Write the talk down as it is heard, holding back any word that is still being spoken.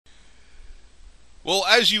Well,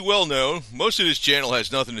 as you well know, most of this channel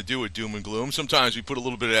has nothing to do with doom and gloom. Sometimes we put a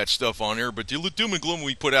little bit of that stuff on here, but the doom and gloom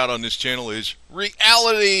we put out on this channel is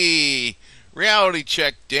reality. Reality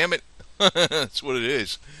check, damn it. That's what it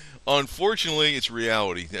is. Unfortunately, it's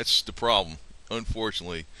reality. That's the problem.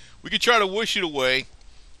 Unfortunately, we could try to wish it away,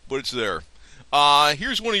 but it's there.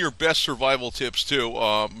 Here's one of your best survival tips, too.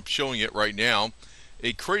 I'm showing it right now.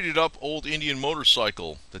 A crated up old Indian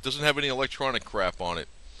motorcycle that doesn't have any electronic crap on it.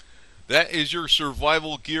 That is your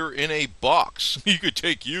survival gear in a box. You could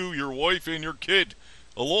take you, your wife, and your kid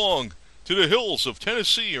along to the hills of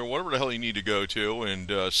Tennessee or whatever the hell you need to go to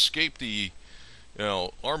and escape the,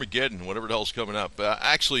 Armageddon, whatever the hell's coming up.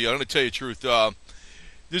 Actually, I'm going to tell you the truth.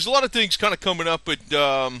 There's a lot of things kind of coming up, but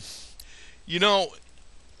you know,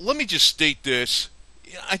 let me just state this.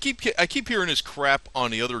 I keep hearing this crap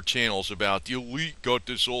on the other channels about the elite got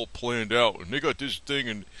this all planned out and they got this thing,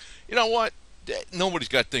 and you know what? Nobody's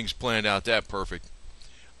got things planned out that perfect.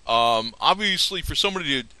 Obviously, for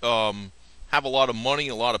somebody to have a lot of money,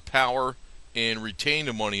 a lot of power, and retain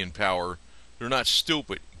the money and power, they're not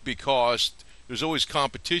stupid because there's always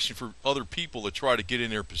competition for other people to try to get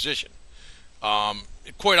in their position. Um,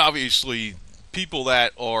 Quite obviously, people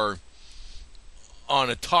that are on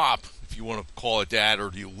the top, if you want to call it that, or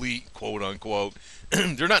the elite, quote unquote,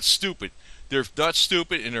 they're not stupid. They're not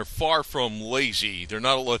stupid, and they're far from lazy. They're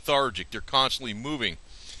not lethargic. They're constantly moving.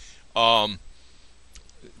 Um,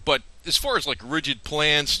 but as far as like rigid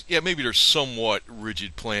plans, yeah, maybe there's somewhat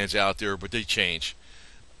rigid plans out there, but they change.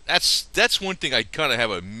 That's one thing I kind of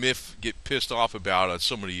have a get pissed off about on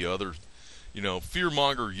some of the other,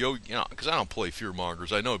 fearmonger because I don't play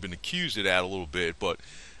fearmongers. I know I've been accused of that a little bit, but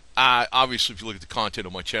obviously, if you look at the content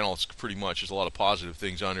of my channel, it's pretty much there's a lot of positive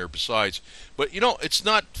things on there besides. But it's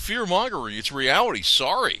not fear mongering; it's reality.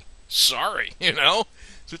 Sorry, That's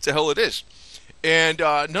what the hell it is. And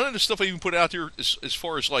none of the stuff I even put out there, as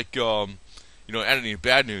far as like adding any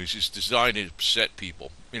bad news, is designed to upset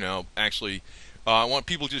people. Actually, I want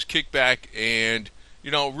people to just kick back and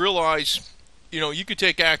realize you could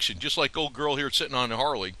take action, just like old girl here sitting on the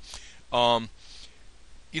Harley. Um,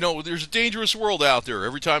 there's a dangerous world out there.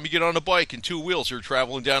 Every time you get on a bike and two wheels, you're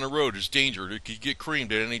traveling down the road. There's danger. You could get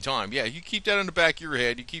creamed at any time. Yeah, you keep that in the back of your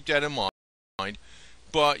head. You keep that in mind.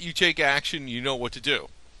 But you take action. You know what to do.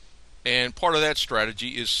 And part of that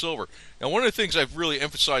strategy is silver. Now, one of the things I've really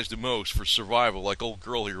emphasized the most for survival, like old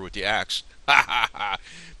girl here with the axe,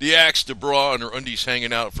 the axe, the bra, and her undies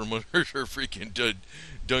hanging out from under her freaking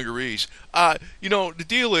dungarees. The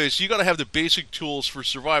deal is you got to have the basic tools for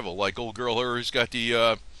survival. Like old girl here has got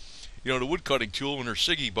the wood cutting tool and her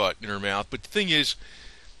ciggy butt in her mouth. But the thing is,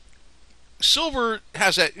 silver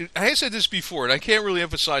has that. I said this before, and I can't really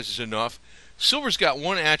emphasize this enough. Silver's got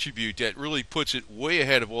one attribute that really puts it way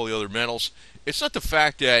ahead of all the other metals. It's not the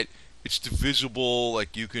fact that it's divisible,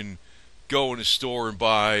 like you can go in a store and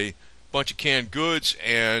buy a bunch of canned goods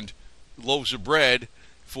and loaves of bread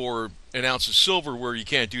for an ounce of silver, where you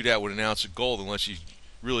can't do that with an ounce of gold unless you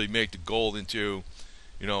really make the gold into,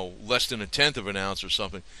 less than a tenth of an ounce or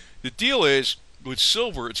something. The deal is, with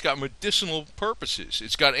silver, it's got medicinal purposes.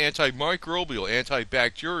 It's got antimicrobial,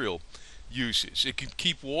 antibacterial uses. It can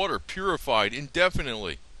keep water purified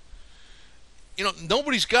indefinitely.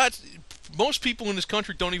 Most people in this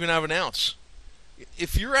country don't even have an ounce.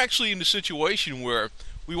 If you're actually in the situation where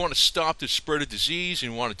we want to stop the spread of disease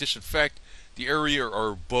and we want to disinfect the area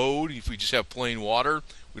or abode, if we just have plain water,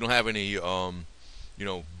 we don't have any, we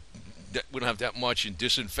don't have that much in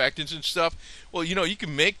disinfectants and stuff. Well, you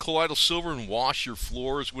can make colloidal silver and wash your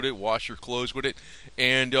floors with it, wash your clothes with it,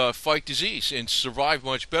 and fight disease and survive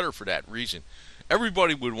much better for that reason.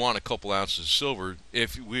 Everybody would want a couple ounces of silver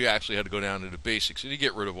if we actually had to go down to the basics and to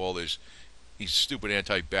get rid of all these stupid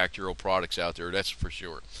antibacterial products out there. That's for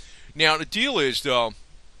sure. Now the deal is, though,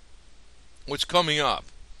 what's coming up.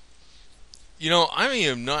 I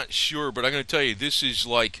am not sure, but I'm going to tell you, this is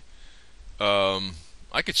like,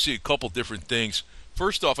 I could see a couple different things.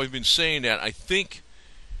 First off, I've been saying that I think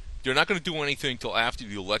they're not going to do anything till after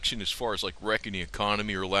the election as far as like wrecking the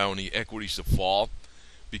economy or allowing the equities to fall,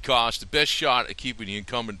 because the best shot at keeping the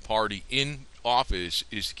incumbent party in office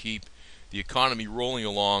is to keep the economy rolling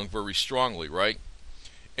along very strongly, right?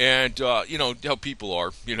 And how people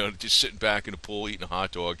are, just sitting back in the pool eating a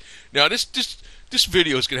hot dog. Now this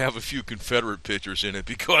video is going to have a few Confederate pictures in it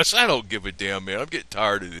because I don't give a damn, man. I'm getting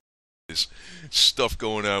tired of this stuff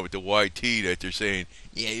going on with the YT that they're saying,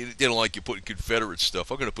 yeah, they don't like you putting Confederate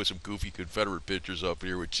stuff. I'm going to put some goofy Confederate pictures up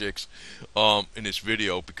here with chicks in this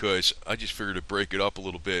video because I just figured to break it up a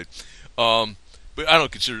little bit. But I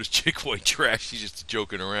don't consider this chick white trash. She's just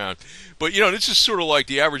joking around. But, this is sort of like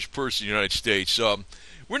the average person in the United States.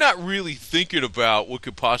 we're not really thinking about what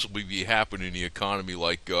could possibly be happening in the economy,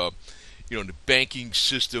 like the banking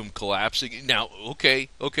system collapsing. Now, okay,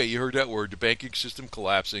 you heard that word, the banking system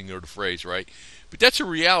collapsing, or the phrase, right? But that's a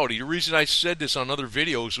reality. The reason I said this on other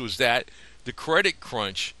videos was that the credit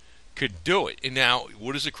crunch could do it. And now,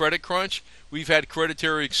 what is a credit crunch? We've had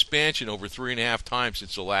creditary expansion over 3.5 times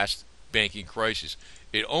since the last banking crisis.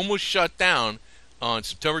 It almost shut down on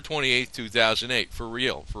September 28th, 2008, for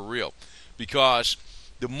real, because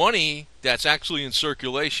the money that's actually in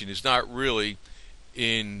circulation is not really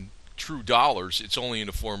in true dollars. It's only in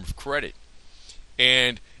the form of credit.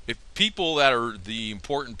 And if people that are the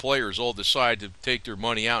important players all decide to take their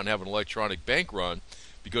money out and have an electronic bank run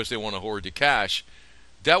because they want to hoard the cash,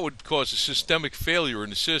 that would cause a systemic failure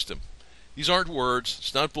in the system. These aren't words.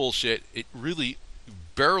 It's not bullshit. It really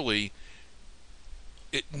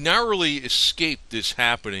it narrowly escaped this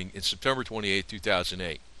happening in September 28,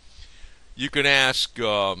 2008. You can ask,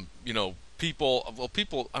 people. Well,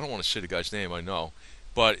 people. I don't want to say the guy's name. I know,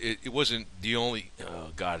 but it wasn't the only.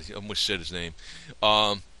 Oh God, I almost said his name.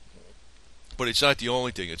 But it's not the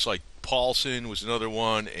only thing. It's like Paulson was another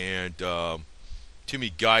one, and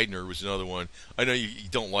Timmy Geithner was another one. I know you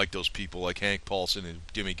don't like those people like Hank Paulson and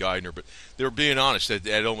Timmy Geithner, but they were being honest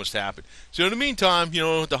that almost happened. So in the meantime,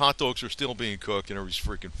 the hot dogs are still being cooked and everybody's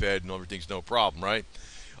freaking fed and everything's no problem, right?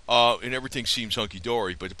 And everything seems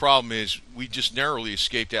hunky-dory. But the problem is we just narrowly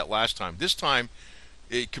escaped that last time. This time,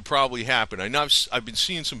 it could probably happen. I know I've been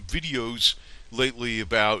seeing some videos lately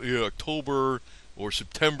about October or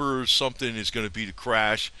September or something is going to be the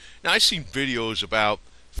crash. Now, I've seen videos about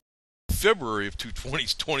February of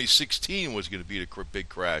 2016 was going to be the big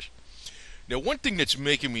crash. Now, one thing that's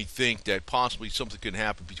making me think that possibly something could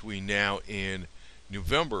happen between now and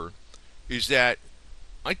November is that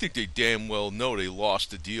I think they damn well know they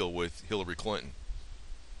lost the deal with Hillary Clinton.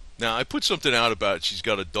 Now, I put something out about it. She's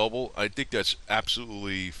got a double. I think that's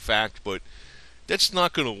absolutely fact, but that's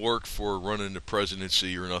not going to work for running the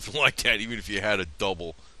presidency or nothing like that, even if you had a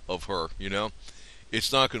double of her,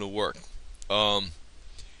 It's not going to work.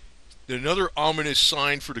 Another ominous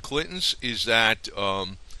sign for the Clintons is that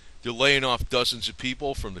they're laying off dozens of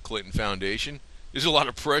people from the Clinton Foundation. There's a lot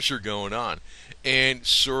of pressure going on. And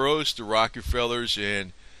Soros, the Rockefellers,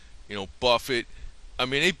 and, Buffett,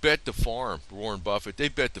 they bet the farm, Warren Buffett, they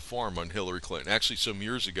bet the farm on Hillary Clinton. Actually, some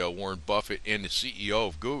years ago, Warren Buffett and the CEO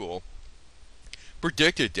of Google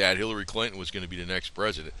predicted that Hillary Clinton was going to be the next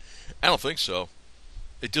president. I don't think so.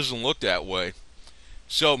 It doesn't look that way.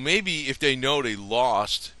 So maybe if they know they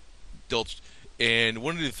lost, and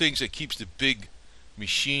one of the things that keeps the big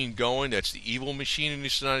machine going, that's the evil machine in the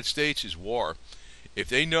United States, is war. If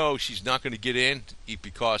they know she's not going to get in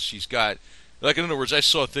because she's got, like, in other words, I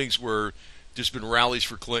saw things where there's been rallies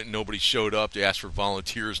for Clinton, nobody showed up. They asked for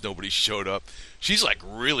volunteers, nobody showed up. She's like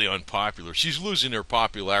really unpopular. She's losing her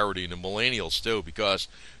popularity, and the millennials too, because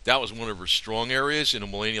that was one of her strong areas, and the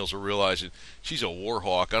millennials are realizing she's a war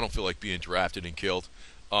hawk. I don't feel like being drafted and killed.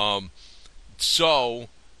 So,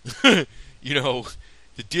 the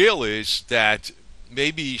deal is that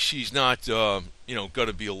maybe she's not, going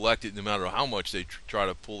to be elected no matter how much they try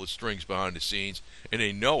to pull the strings behind the scenes, and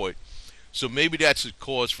they know it. So maybe that's a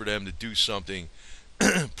cause for them to do something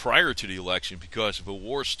prior to the election, because if a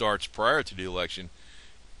war starts prior to the election,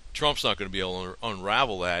 Trump's not going to be able to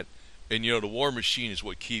unravel that. And, the war machine is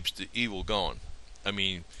what keeps the evil going.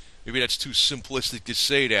 Maybe that's too simplistic to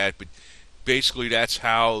say that, but basically that's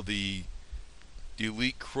how the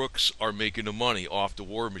elite crooks are making the money off the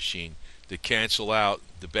war machine. They cancel out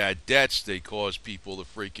the bad debts. They cause people to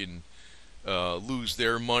freaking lose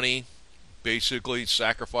their money, basically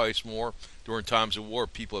sacrifice more. During times of war,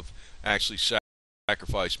 people have actually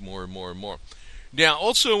sacrificed more and more and more. Now,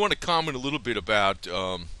 also I want to comment a little bit about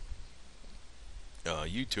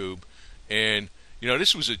YouTube. And,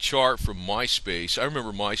 this was a chart from MySpace. I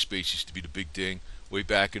remember MySpace used to be the big thing way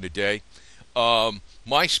back in the day.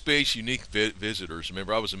 MySpace unique visitors.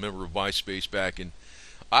 Remember, I was a member of MySpace back in,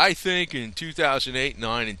 I think, in 2008,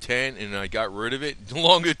 9, and 10, and I got rid of it.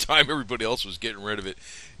 Along the time everybody else was getting rid of it.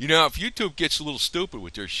 If YouTube gets a little stupid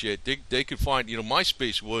with their shit, they could find,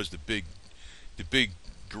 MySpace was the big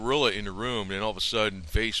gorilla in the room, and all of a sudden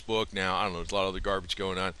Facebook, now, I don't know, there's a lot of other garbage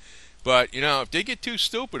going on. But, if they get too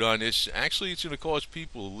stupid on this, actually it's going to cause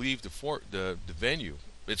people to leave the venue.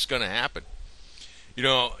 It's going to happen.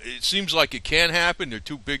 It seems like it can happen. They're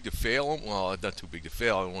too big to fail. Well, not too big to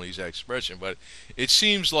fail. I don't want to use that expression. But it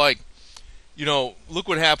seems like, look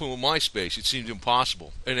what happened with MySpace. It seemed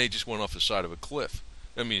impossible. And they just went off the side of a cliff.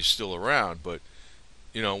 It's still around. But,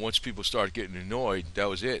 once people started getting annoyed, that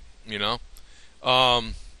was it,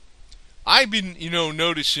 I've been,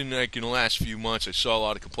 noticing like in the last few months, I saw a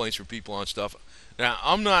lot of complaints from people on stuff. Now,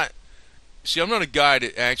 I'm not a guy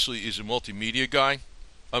that actually is a multimedia guy.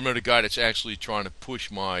 I'm not a guy that's actually trying to push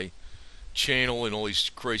my channel in all these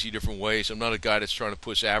crazy different ways. I'm not a guy that's trying to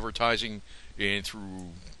push advertising and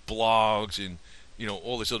through blogs and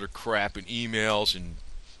all this other crap and emails and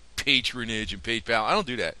patronage and PayPal. I don't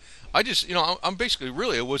do that. I just I'm basically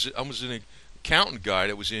really I was an accountant guy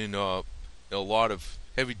that was in a lot of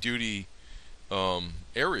heavy duty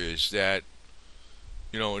areas that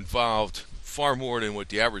involved far more than what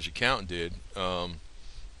the average accountant did.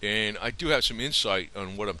 And I do have some insight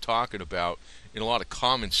on what I'm talking about, and a lot of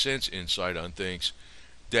common sense insight on things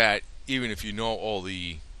that even if you know all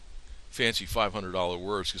the fancy $500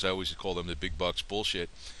 words, because I always call them the big bucks bullshit,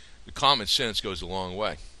 the common sense goes a long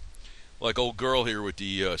way. Like old girl here with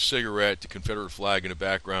the cigarette, the Confederate flag in the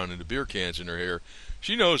background, and the beer cans in her hair.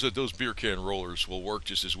 She knows that those beer can rollers will work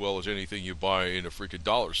just as well as anything you buy in a freaking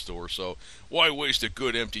dollar store. So why waste a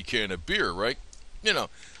good empty can of beer, right?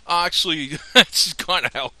 Actually, that's kind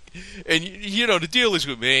of how. And the deal is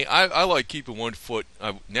with me. I like keeping 1 foot.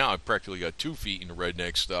 Now I've practically got 2 feet in the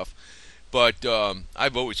redneck stuff. But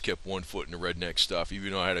I've always kept 1 foot in the redneck stuff,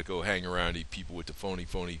 even though I had to go hang around these people with the phony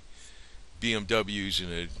BMWs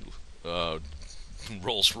and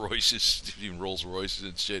Rolls Royces, even Rolls Royces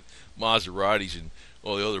and shit, Maseratis and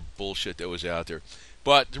all the other bullshit that was out there.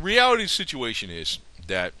 But the reality of the situation is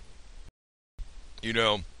that you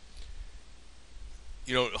know,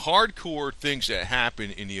 hardcore things that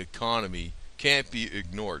happen in the economy can't be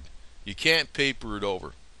ignored. You can't paper it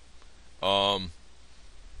over. Um,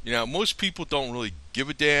 most people don't really give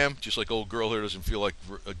a damn. Just like old girl here doesn't feel like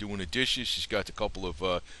doing the dishes. She's got a couple of,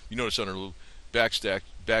 you notice on her little backside,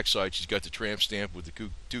 she's got the tramp stamp with the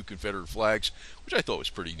two Confederate flags, which I thought was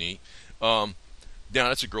pretty neat. Um, Now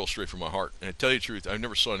that's a girl straight from my heart. And to tell you the truth, I've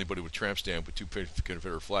never saw anybody with tramp stamp with two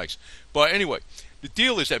Confederate flags. But anyway, the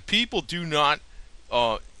deal is that people do not,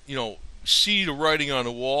 uh, you know, see the writing on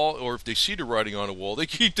the wall, or if they see the writing on the wall, they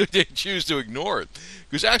choose to ignore it.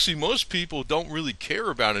 Because actually, most people don't really care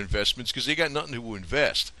about investments because they got nothing to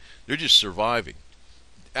invest. They're just surviving.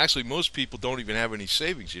 Actually, most people don't even have any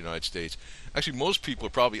savings in the United States. Actually, most people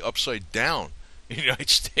are probably upside down in the United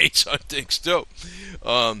States on things too.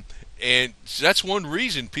 Um, and so that's one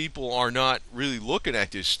reason people are not really looking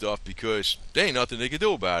at this stuff, because there ain't nothing they can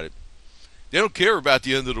do about it. They don't care about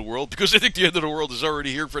the end of the world because they think the end of the world is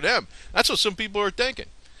already here for them. That's what some people are thinking.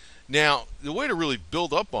 Now, the way to really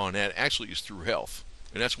build up on that actually is through health.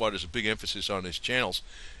 And that's why there's a big emphasis on these channels.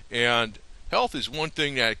 And health is one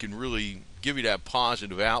thing that can really give you that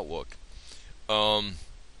positive outlook. Um,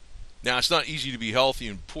 Now, it's not easy to be healthy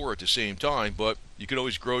and poor at the same time, but you can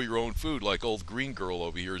always grow your own food like old green girl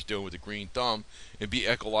over here is doing with the green thumb, and be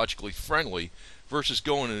ecologically friendly versus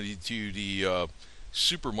going to the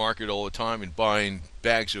supermarket all the time and buying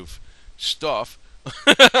bags of stuff.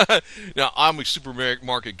 Now, I'm a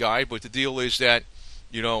supermarket guy, but the deal is that,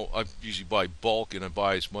 I usually buy bulk and I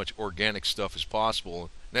buy as much organic stuff as possible,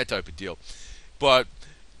 and that type of deal. But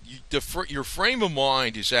your frame of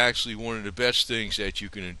mind is actually one of the best things that you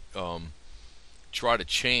can try to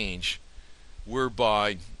change,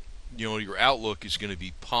 whereby your outlook is going to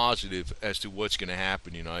be positive as to what's going to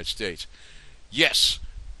happen in the United States. Yes,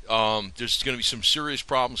 there's going to be some serious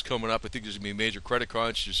problems coming up. I think there's going to be a major credit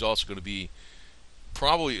crunch. There's also going to be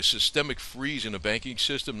probably a systemic freeze in the banking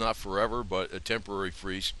system, not forever, but a temporary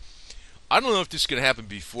freeze. I don't know if this is going to happen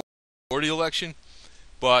before the election,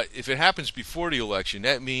 but if it happens before the election,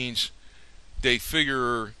 that means they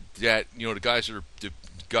figure that the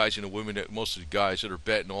guys and the women, that most of the guys that are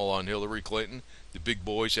betting all on Hillary Clinton, the big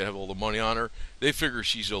boys that have all the money on her, they figure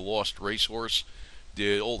she's a lost racehorse.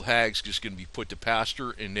 The old hag's just going to be put to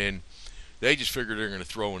pasture, and then they just figure they're going to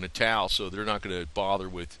throw in a towel, so they're not going to bother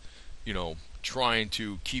with, trying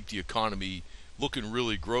to keep the economy looking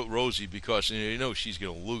really rosy, because she's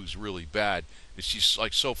going to lose really bad. And she's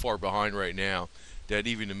like so far behind right now that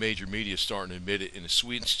even the major media is starting to admit it in the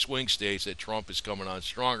swing states that Trump is coming on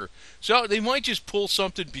stronger. So they might just pull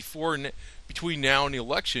something between now and the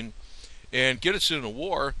election and get us in a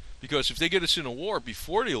war, because if they get us in a war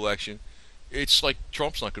before the election, it's like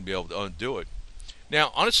Trump's not going to be able to undo it.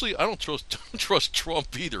 Now, honestly, I don't trust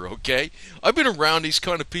Trump either, okay? I've been around these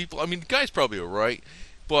kind of people. I mean, the guy's probably all right,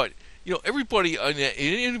 but,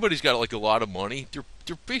 anybody's got like a lot of money, they're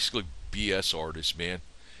basically BS artists, man.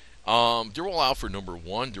 They're all out for number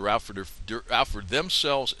one. They're out for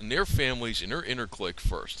themselves and their families and their inner clique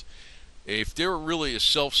first. If they're really a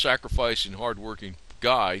self-sacrificing, hard-working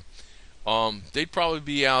guy, they'd probably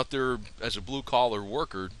be out there as a blue-collar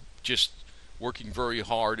worker, just working very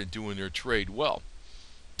hard and doing their trade well.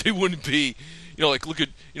 They wouldn't be, like look at,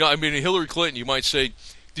 I mean, Hillary Clinton, you might say,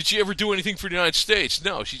 did she ever do anything for the United States?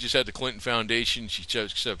 No, she just had the Clinton Foundation. She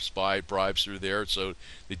just accepts bribes through there. So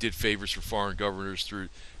they did favors for foreign governments through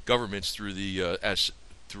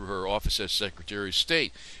through her office as Secretary of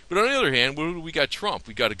State. But on the other hand, what do we got? Trump.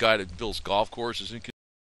 We got a guy that builds golf courses and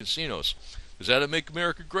casinos. Does that make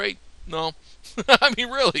America great? No. I mean,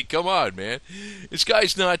 really, come on, man. This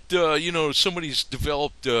guy's not, somebody's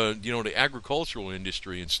developed, the agricultural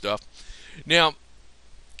industry and stuff. Now,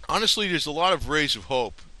 honestly, there's a lot of rays of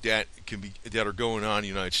hope that are going on in the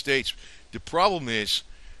United States. The problem is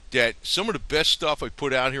that some of the best stuff I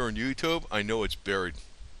put out here on YouTube, I know it's buried.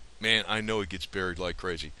 Man, I know it gets buried like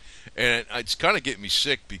crazy. And it's kind of getting me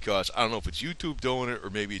sick because I don't know if it's YouTube doing it or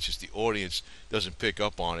maybe it's just the audience doesn't pick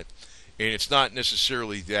up on it. And it's not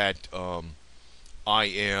necessarily that I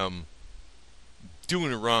am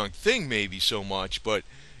doing the wrong thing maybe so much, but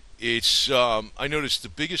it's I noticed the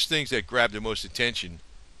biggest things that grab the most attention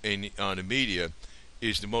on the media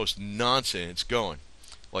is the most nonsense going,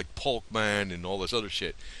 like Polkman and all this other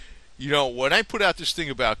shit. When I put out this thing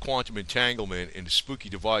about quantum entanglement and the spooky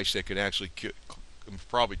device that can actually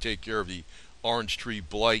probably take care of the orange tree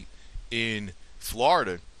blight in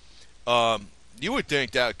Florida, you would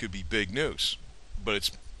think that could be big news, but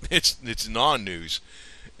it's non-news,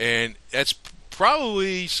 and that's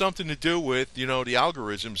probably something to do with the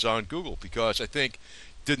algorithms on Google, because I think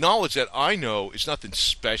the knowledge that I know is nothing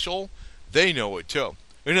special. They know it too.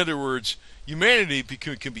 In other words, humanity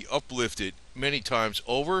can be uplifted many times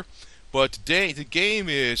over, but today the game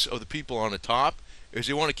is of the people on the top is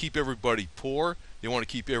they want to keep everybody poor, they want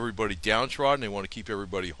to keep everybody downtrodden, they want to keep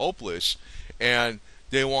everybody hopeless, and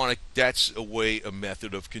that's a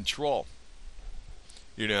method of control.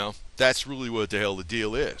 That's really what the hell the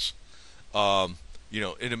deal is. No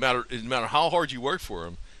matter how hard you work for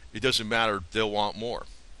them, it doesn't matter, they'll want more.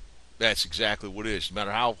 That's exactly what it is. No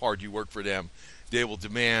matter how hard you work for them, they will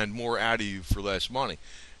demand more out of you for less money.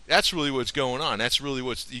 That's really what's going on. That's really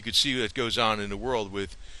what you could see that goes on in the world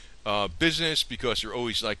with business, because they're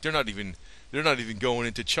always like they're not even going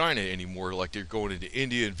into China anymore, like they're going into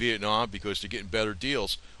India and Vietnam because they're getting better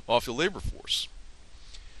deals off the labor force.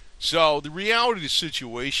 So the reality of the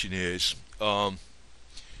situation is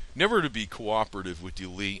never to be cooperative with the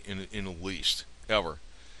elite in the least, ever.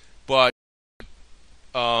 But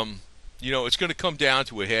it's going to come down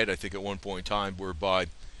to a head, I think, at one point in time, whereby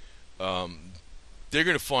they're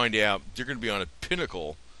going to find out they're going to be on a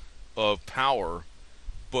pinnacle of power,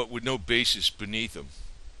 but with no basis beneath them.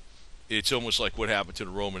 It's almost like what happened to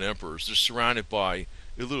the Roman emperors. They're surrounded by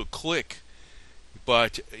a little clique,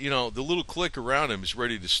 but the little clique around them is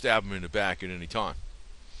ready to stab them in the back at any time.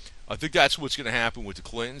 I think that's what's going to happen with the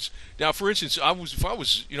Clintons. Now, for instance, if I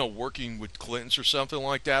was working with Clintons or something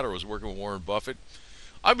like that, or I was working with Warren Buffett,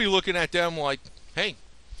 I'd be looking at them like, hey,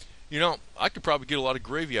 I could probably get a lot of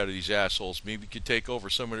gravy out of these assholes. Maybe could take over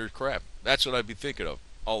some of their crap. That's what I'd be thinking of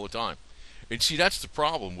all the time. And see, that's the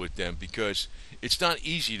problem with them, because it's not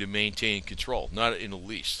easy to maintain control, not in the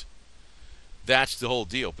least. That's the whole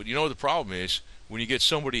deal. But the problem is, when you get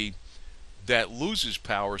somebody that loses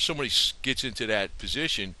power, somebody gets into that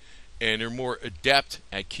position, and they're more adept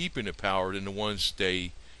at keeping the power than the ones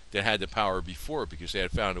that had the power before, because they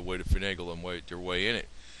had found a way to finagle their way in it.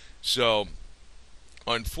 So,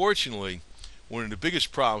 unfortunately, one of the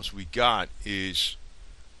biggest problems we got is,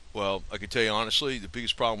 well, I can tell you honestly, the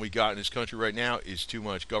biggest problem we got in this country right now is too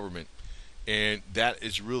much government. And that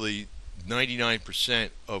is really 99%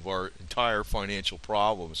 of our entire financial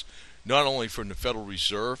problems, not only from the Federal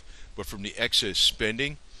Reserve, but from the excess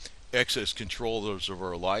spending, excess controllers of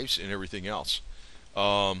our lives, and everything else.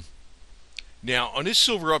 Now, on this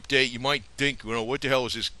silver update, you might think, what the hell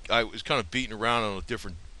is this? I was kind of beating around on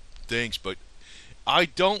different things, but I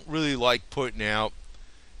don't really like putting out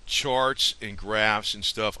charts and graphs and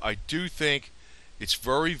stuff. I do think it's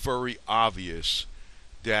very, very obvious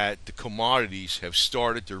that the commodities have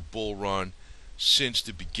started their bull run since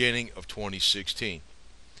the beginning of 2016.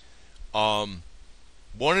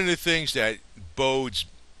 One of the things that bodes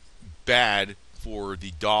bad for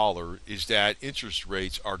the dollar is that interest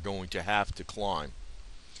rates are going to have to climb.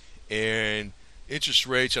 And interest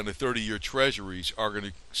rates on the 30-year treasuries are going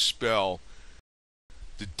to spell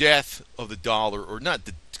the death of the dollar, or not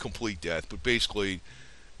the complete death, but basically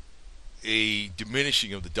a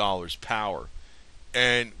diminishing of the dollar's power.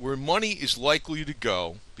 And where money is likely to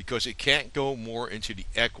go, because it can't go more into the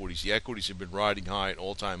equities. The equities have been riding high at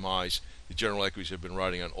all-time highs. The general equities have been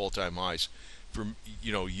riding on all-time highs for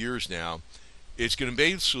years now. It's going to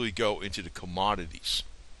basically go into the commodities,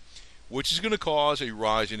 which is going to cause a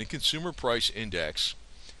rise in the consumer price index,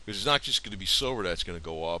 Because it's not just going to be silver that's going to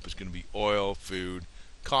go up. It's going to be oil, food,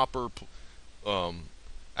 copper. Um,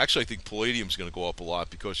 Actually, I think palladium is going to go up a lot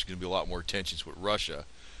because there's going to be a lot more tensions with Russia.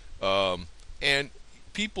 And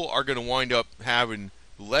people are going to wind up having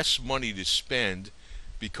less money to spend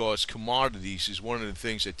because commodities is one of the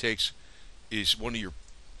things that is one of your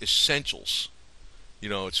essentials.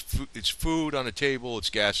 It's food on the table, it's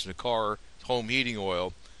gas in the car, it's home heating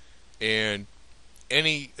oil, and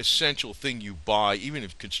any essential thing you buy, even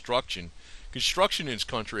if construction in this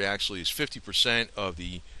country actually is 50% of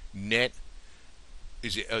the net,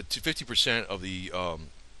 is 50% of the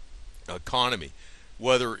economy,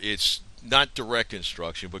 whether it's not direct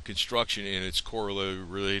construction, but construction in its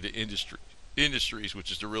correlated industries,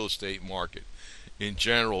 which is the real estate market in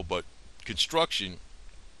general. But construction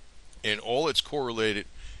and all its correlated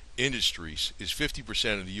industries is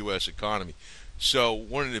 50% of the U.S. economy. So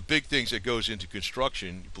one of the big things that goes into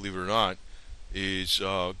construction, believe it or not, is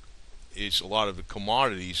a lot of the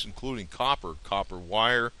commodities, including copper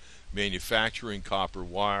wire, manufacturing copper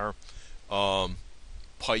wire,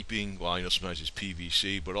 piping. Well, I know sometimes it's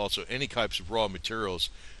PVC, but also any types of raw materials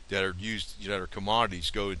that are used, that are commodities,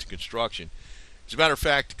 go into construction. As a matter of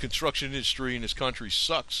fact, the construction industry in this country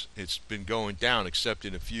sucks. It's been going down, except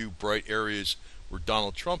in a few bright areas where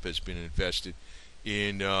Donald Trump has been invested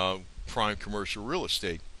in prime commercial real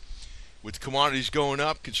estate. With commodities going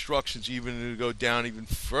up, construction's even going to go down even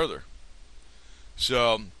further.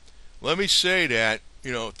 So let me say that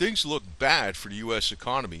things look bad for the U.S.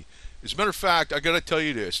 economy. As a matter of fact, I got to tell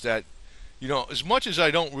you this: that as much as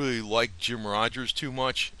I don't really like Jim Rogers too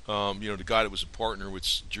much, the guy that was a partner with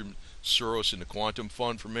Jim Soros in the Quantum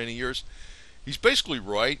Fund for many years, he's basically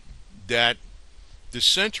right that the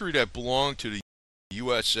century that belonged to the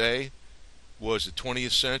USA was the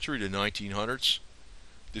 20th century, the 1900s.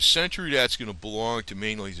 The century that's going to belong to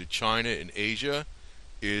mainly to China and Asia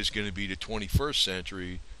is going to be the 21st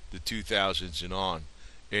century, the 2000s and on.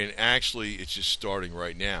 And actually, it's just starting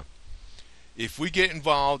right now. If we get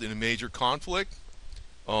involved in a major conflict,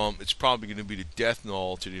 it's probably going to be the death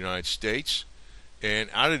knell to the United States.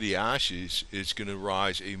 And out of the ashes, it's going to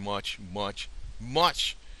rise a much, much,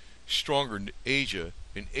 much stronger Asia.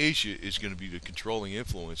 And Asia is going to be the controlling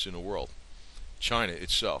influence in the world. China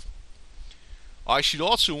itself. I should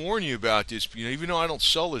also warn you about this. Even though I don't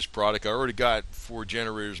sell this product, I already got 4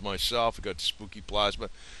 generators myself. I got the Spooky Plasma.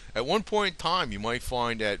 At one point in time, you might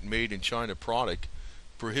find that made in China product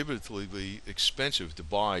prohibitively expensive to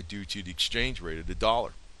buy due to the exchange rate of the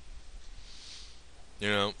dollar.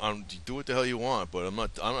 Do what the hell you want, but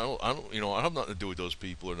I have nothing to do with those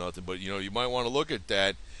people or nothing. But you might want to look at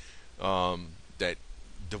that that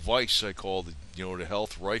device I call the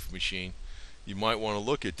health rife machine. You might want to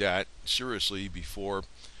look at that seriously before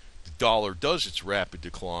the dollar does its rapid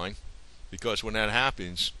decline, because when that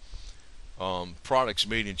happens, products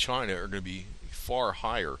made in China are going to be far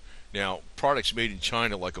higher. Now, products made in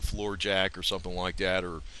China like a floor jack or something like that,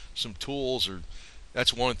 or some tools,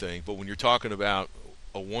 that's one thing. But when you're talking about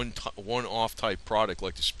a one-off type product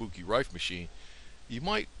like the Spooky Rife machine, you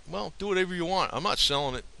might, do whatever you want. I'm not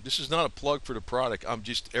selling it. This is not a plug for the product. I'm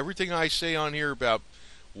just, everything I say on here about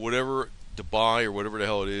whatever to buy or whatever the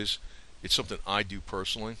hell it is, it's something I do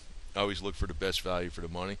personally. I always look for the best value for the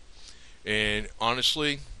money. And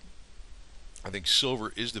honestly, I think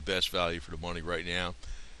silver is the best value for the money right now.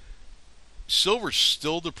 Silver's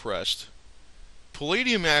still depressed.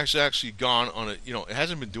 Palladium has actually gone on it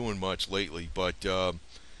hasn't been doing much lately, but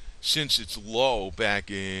since its low back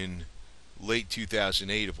in late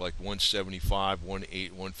 2008 of like 175,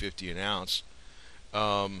 150 an ounce,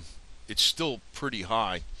 it's still pretty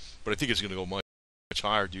high, but I think it's going to go much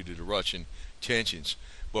higher due to the Russian tensions.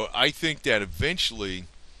 But I think that eventually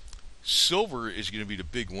silver is going to be the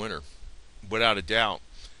big winner, without a doubt,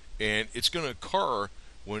 and it's going to occur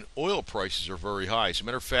when oil prices are very high. As a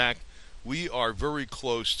matter of fact, we are very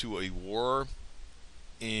close to a war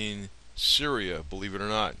in Syria, believe it or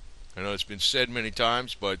not. I know it's been said many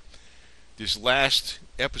times, but this last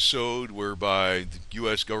episode whereby the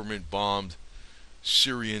U.S. government bombed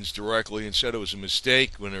Syrians directly and said it was a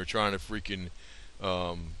mistake when they were trying to freaking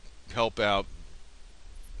help out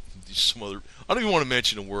some other. I don't even want to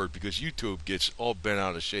mention a word because YouTube gets all bent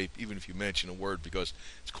out of shape even if you mention a word, because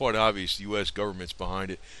it's quite obvious the U.S. government's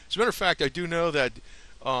behind it. As a matter of fact, I do know that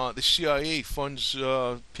the CIA funds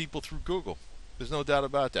people through Google. There's no doubt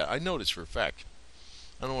about that. I know this for a fact.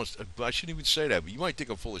 I shouldn't even say that, but you might think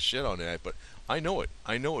I'm full of shit on that, but I know it.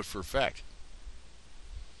 I know it for a fact.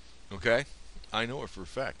 Okay? I know it for a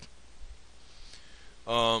fact.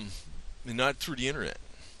 And not through the internet.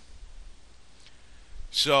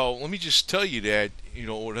 So let me just tell you that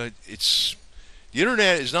it's The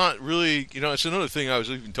internet is not really, it's another thing I was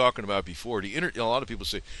even talking about before. The internet, a lot of people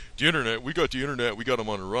say, the internet, we got the internet, we got them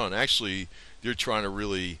on the run. Actually, they're trying to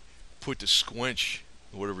really put the squinch,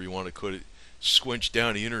 whatever you want to put it, squinch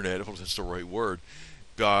down the internet, if that's the right word,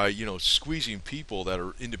 by, squeezing people that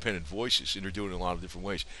are independent voices, and they're doing it in a lot of different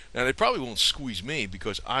ways. Now, they probably won't squeeze me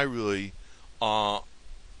because I really, I'm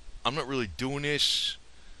not really doing this,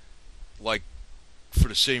 like, for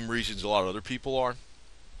the same reasons a lot of other people are.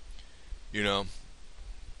 You know,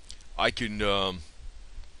 I can.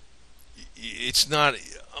 It's not.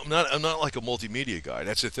 I'm not like a multimedia guy.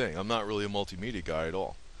 That's the thing. I'm not really a multimedia guy at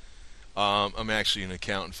all. I'm actually an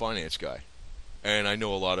accountant finance guy, and I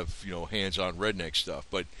know a lot of hands-on redneck stuff.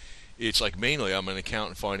 But it's like mainly I'm an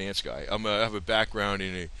accountant finance guy. I have a background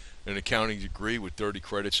in an accounting degree with 30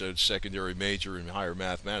 credits, a secondary major in higher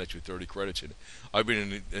mathematics with 30 credits in it. I've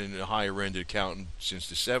been in a higher-end accountant since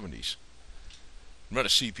the 70s. I'm not a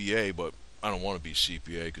CPA, but I don't want to be a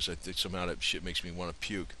CPA because I think somehow that shit makes me want to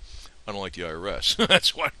puke. I don't like the IRS.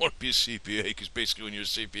 That's why I want to be a CPA, because basically when you're a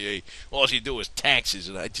CPA, all you do is taxes,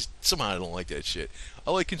 and somehow I don't like that shit.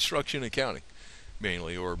 I like construction accounting,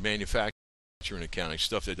 mainly, or manufacturing accounting,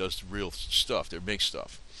 stuff that does real stuff, that makes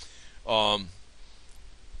stuff.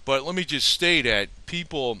 But let me just state that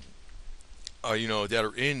people, that are that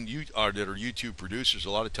are YouTube producers, a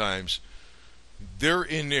lot of times, they're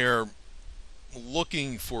in there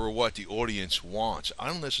looking for what the audience wants. I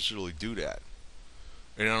don't necessarily do that,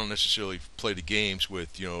 and I don't necessarily play the games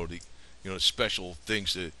with the special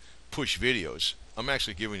things to push videos. I'm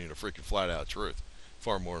actually giving you the freaking flat out truth,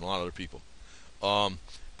 far more than a lot of other people.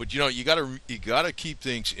 But you gotta keep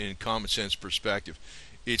things in common sense perspective.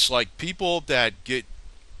 It's like people that get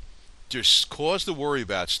just cause to worry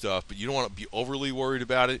about stuff, but you don't want to be overly worried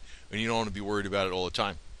about it, and you don't want to be worried about it all the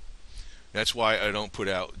time. That's why I don't put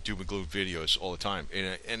out doom and gloom videos all the time.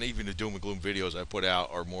 And even the doom and gloom videos I put out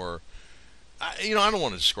are more, I don't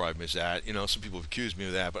want to describe them as that. Some people have accused me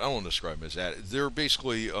of that, but I don't want to describe them as that. They're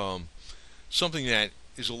basically something that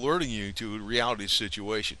is alerting you to a reality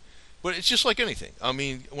situation. But it's just like anything. I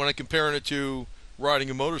mean, when I compare it to riding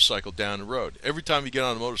a motorcycle down the road, every time you get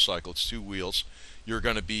on a motorcycle, it's two wheels. You're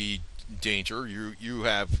going to be in danger. You're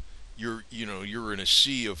in a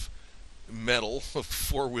sea of metal of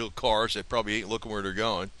four-wheel cars that probably ain't looking where they're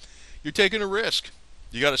going. You're taking a risk.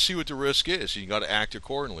 You got to see what the risk is. You got to act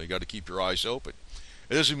accordingly. You got to keep your eyes open.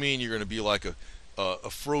 It doesn't mean you're going to be like a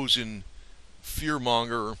frozen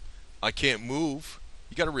fearmonger. I can't move.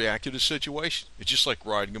 You got to react to the situation. It's just like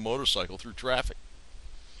riding a motorcycle through traffic.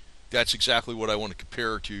 That's exactly what I want to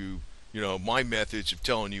compare to my methods of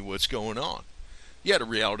telling you what's going on. Yeah, the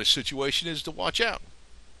reality situation is to watch out.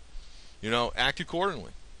 Act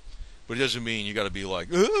accordingly. But it doesn't mean you got to be like,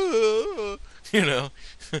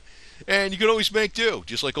 And you can always make do.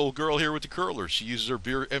 Just like old girl here with the curlers. She uses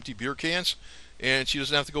her empty beer cans, and she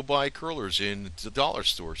doesn't have to go buy curlers in the dollar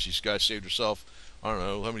store. She's got saved herself, I don't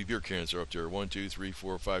know, how many beer cans are up there? 1, 2, 3,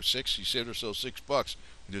 4, 5, 6. She saved herself $6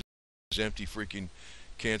 with those empty freaking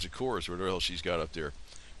cans of Coors, or whatever else she's got up there.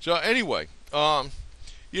 So anyway,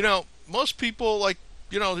 most people,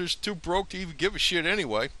 they're too broke to even give a shit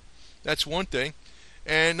anyway. That's one thing.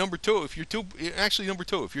 And number two, if you're too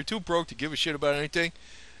broke to give a shit about anything,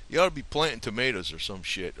 you ought to be planting tomatoes or some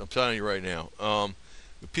shit. I'm telling you right now.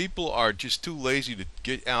 The people are just too lazy to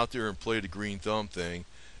get out there and play the green thumb thing.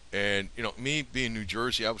 And, me being New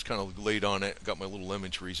Jersey, I was kind of late on it. Got my little lemon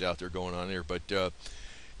trees out there going on there. But,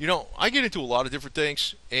 I get into a lot of different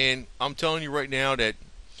things. And I'm telling you right now that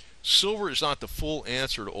silver is not the full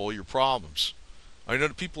answer to all your problems. I know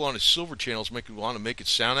the people on the silver channels want to make it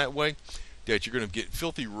sound that way, that you're going to get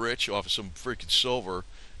filthy rich off of some freaking silver,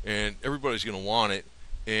 and everybody's going to want it.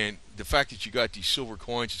 And the fact that you got these silver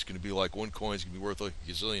coins, it's going to be like one coin's going to be worth like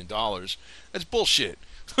 $1 gazillion. That's bullshit.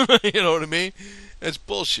 You know what I mean? That's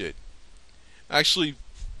bullshit. Actually,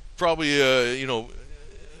 probably a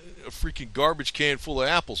freaking garbage can full of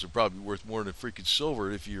apples are probably worth more than freaking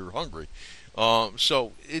silver if you're hungry.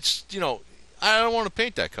 So it's I don't want to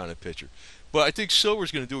paint that kind of picture, but I think silver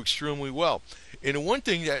is going to do extremely well. And the one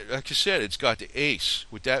thing that, like I said, it's got the ace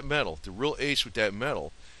with that metal, the real ace with that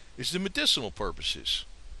metal, is the medicinal purposes.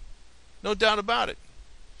 No doubt about it.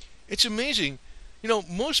 It's amazing.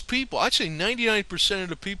 Most people, I'd say 99% of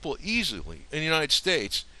the people easily in the United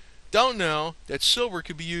States, don't know that silver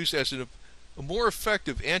can be used as a more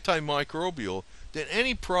effective antimicrobial than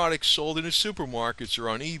any product sold in the supermarkets or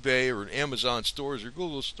on eBay or in Amazon stores or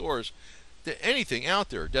Google stores, than anything out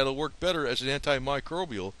there that'll work better as an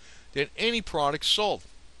antimicrobial than any product sold.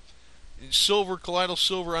 Silver, colloidal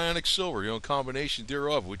silver, ionic silver, combination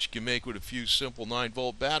thereof, which you can make with a few simple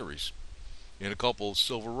 9-volt batteries. and a couple of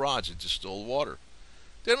silver rods of distilled water.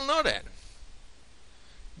 They don't know that.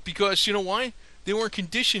 Because, you know why? They weren't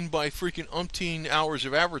conditioned by freaking umpteen hours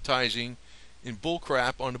of advertising and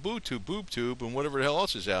bullcrap on the boob tube, and whatever the hell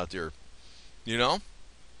else is out there. You know?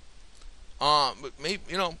 But maybe,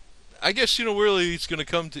 I guess, really it's going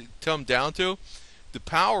to come down to the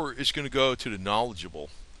power is going to go to the knowledgeable.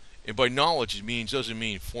 And by knowledge, doesn't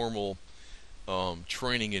mean formal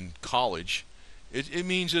training in college. It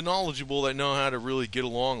means the knowledgeable that know how to really get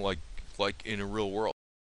along like in a real world.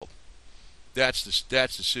 That's the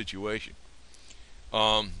situation.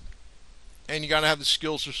 And you got to have the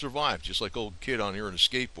skills to survive, just like old kid on here on a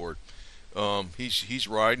skateboard. He's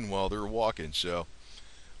riding while they're walking. So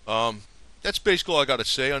that's basically all I got to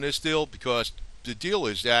say on this deal, because the deal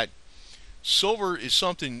is that silver is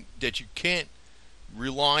something that you can't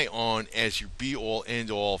rely on as your be-all,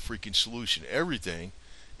 end-all freaking solution to everything.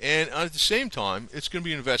 And at the same time, it's going to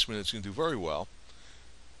be an investment that's going to do very well.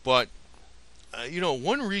 But,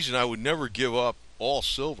 one reason I would never give up all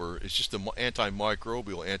silver is just the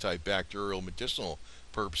antimicrobial, antibacterial, medicinal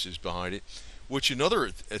purposes behind it. Which another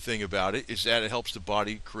thing about it is that it helps the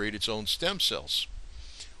body create its own stem cells.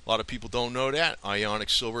 A lot of people don't know that. Ionic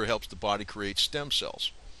silver helps the body create stem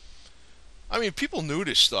cells. I mean, people knew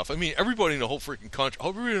this stuff. I mean, everybody in the whole freaking country,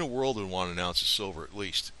 everybody in the world would want an ounce of silver at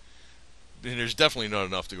least. And there's definitely not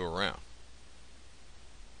enough to go around.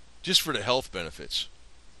 Just for the health benefits.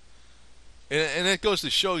 And that goes to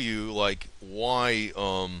show you, like, why,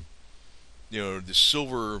 the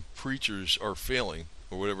silver preachers are failing,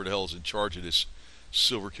 or whatever the hell is in charge of this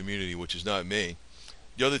silver community, which is not me.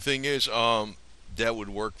 The other thing is, that would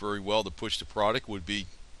work very well to push the product would be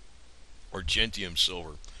Argentium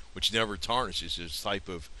silver, which never tarnishes. It's a type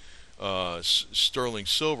of sterling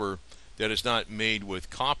silver that is not made with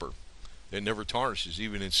copper. It never tarnishes,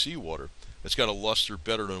 even in seawater. It's got a luster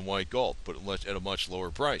better than white gold, but at a much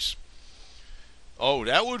lower price. Oh,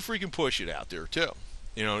 that would freaking push it out there, too.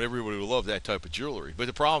 Everybody would love that type of jewelry. But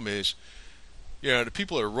the problem is, the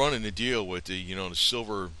people that are running the deal with the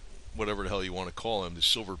silver, whatever the hell you want to call them, the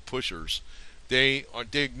silver pushers, they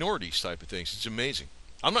ignore these type of things. It's amazing.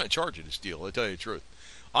 I'm not in charge of this deal, I'll tell you the truth.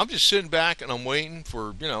 I'm just sitting back and I'm waiting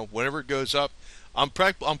for, whenever it goes up. I'm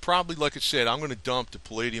probably, like I said, I'm going to dump the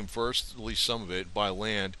palladium first, at least some of it, buy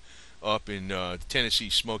land up in the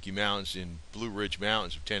Tennessee Smoky Mountains and Blue Ridge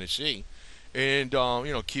Mountains of Tennessee. And,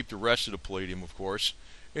 keep the rest of the palladium, of course.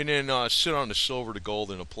 And then sit on the silver, the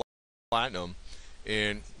gold, and the platinum.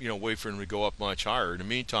 And, wait for them to go up much higher. In the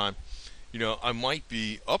meantime, I might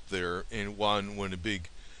be up there in when the big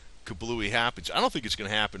kablooey happens. I don't think it's going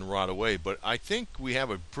to happen right away, but I think we have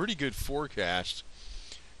a pretty good forecast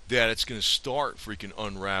that it's going to start freaking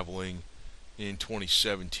unraveling in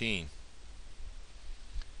 2017.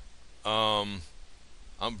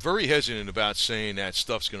 I'm very hesitant about saying that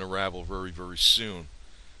stuff's going to unravel very, very soon.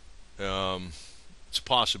 It's a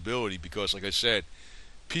possibility because, like I said,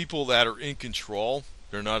 people that are in control,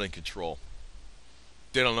 they're not in control.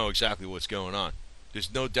 They don't know exactly what's going on.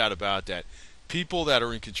 There's no doubt about that. People that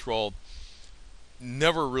are in control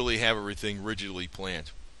never really have everything rigidly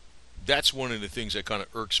planned. That's one of the things that kind of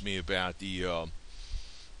irks me about the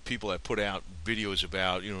people that put out videos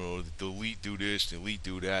about, the elite do this, the elite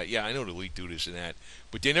do that. Yeah, I know the elite do this and that,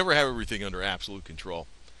 but they never have everything under absolute control.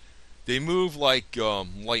 They move like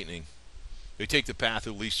lightning. They take the path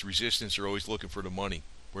of least resistance. They're always looking for the money,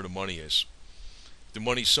 where the money is. The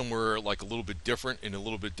money's somewhere like a little bit different, in a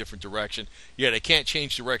little bit different direction. Yeah, they can't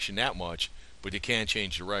change direction that much, but they can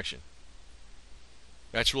change direction.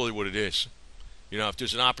 That's really what it is. If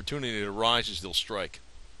there's an opportunity that arises, they'll strike.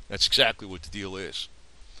 That's exactly what the deal is.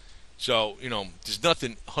 So, there's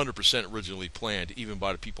nothing 100% originally planned, even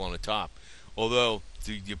by the people on the top. Although,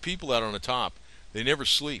 the people out on the top, they never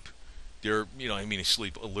sleep. They're, they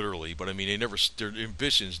sleep literally, but their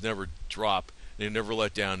ambitions never drop. They never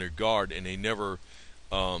let down their guard, and they never,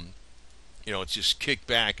 just kick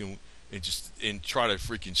back and try to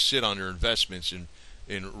freaking sit on their investments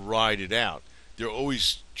and ride it out. They're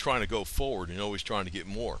always trying to go forward and always trying to get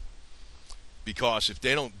more. Because if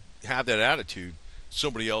they don't have that attitude,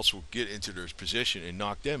 somebody else will get into their position and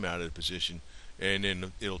knock them out of the position, and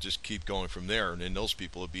then it'll just keep going from there, and then those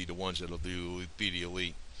people will be the ones that'll be the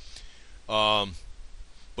elite. But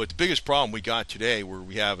the biggest problem we got today, where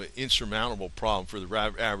we have an insurmountable problem for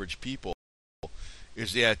the average people,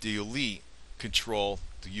 is that the elite control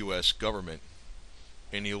the U.S. government,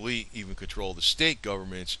 and the elite even control the state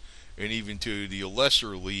governments, and even to the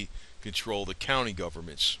lesser elite control the county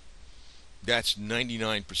governments. That's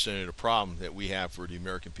 99% of the problem that we have for the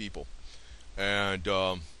American people. And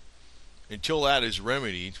until that is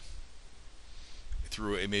remedied,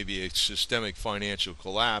 through maybe a systemic financial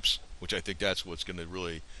collapse, which I think that's what's going to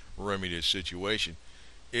really remedy this situation.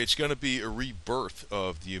 It's going to be a rebirth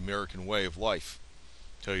of the American way of life.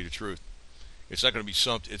 Tell you the truth, it's not going to be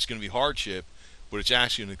something. It's going to be hardship, but it's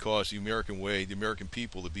actually going to cause the American way, the American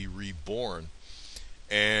people, to be reborn.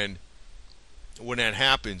 And when that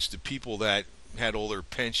happens, the people that had all their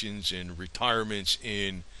pensions and retirements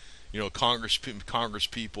in, Congress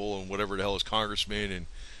people and whatever the hell is congressmen and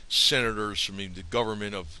senators from the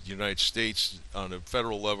government of the United States on a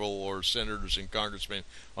federal level, or senators and congressmen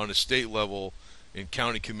on a state level, and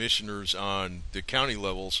county commissioners on the county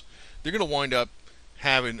levels, they're going to wind up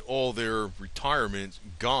having all their retirement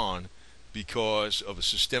gone because of a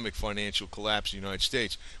systemic financial collapse in the United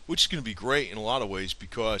States, which is going to be great in a lot of ways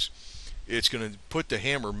because it's going to put the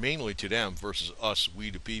hammer mainly to them versus us, we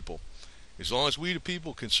the people. As long as we the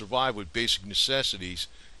people can survive with basic necessities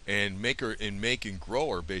and make and grow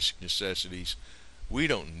our basic necessities, we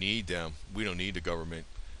don't need them. We don't need the government.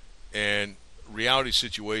 And reality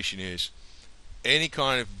situation is any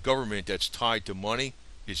kind of government that's tied to money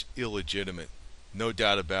is illegitimate. No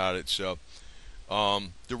doubt about it. So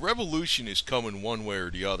the revolution is coming one way or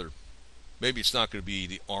the other. Maybe it's not going to be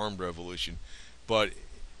the armed revolution, but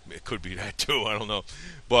it could be that too. I don't know.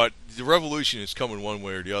 But the revolution is coming one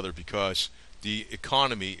way or the other because the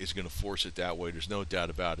economy is going to force it that way. There's no doubt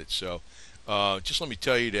about it. So just let me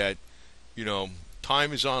tell you that,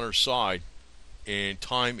 time is on our side and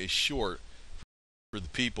time is short for the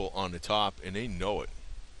people on the top, and they know it.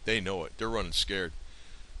 They know it. They're running scared.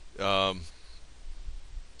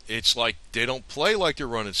 It's like they don't play like they're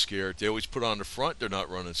running scared. They always put on the front they're not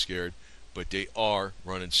running scared, but they are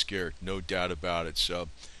running scared, no doubt about it. So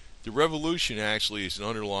the revolution actually is an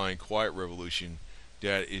underlying quiet revolution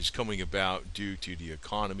that is coming about due to the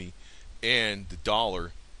economy and the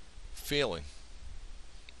dollar failing,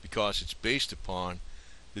 because it's based upon,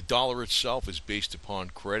 the dollar itself is based upon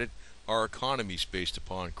credit. Our economy is based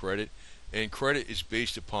upon credit, and credit is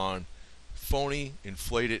based upon phony,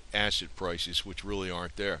 inflated asset prices, which really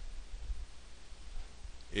aren't there.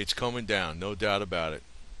 It's coming down, no doubt about it.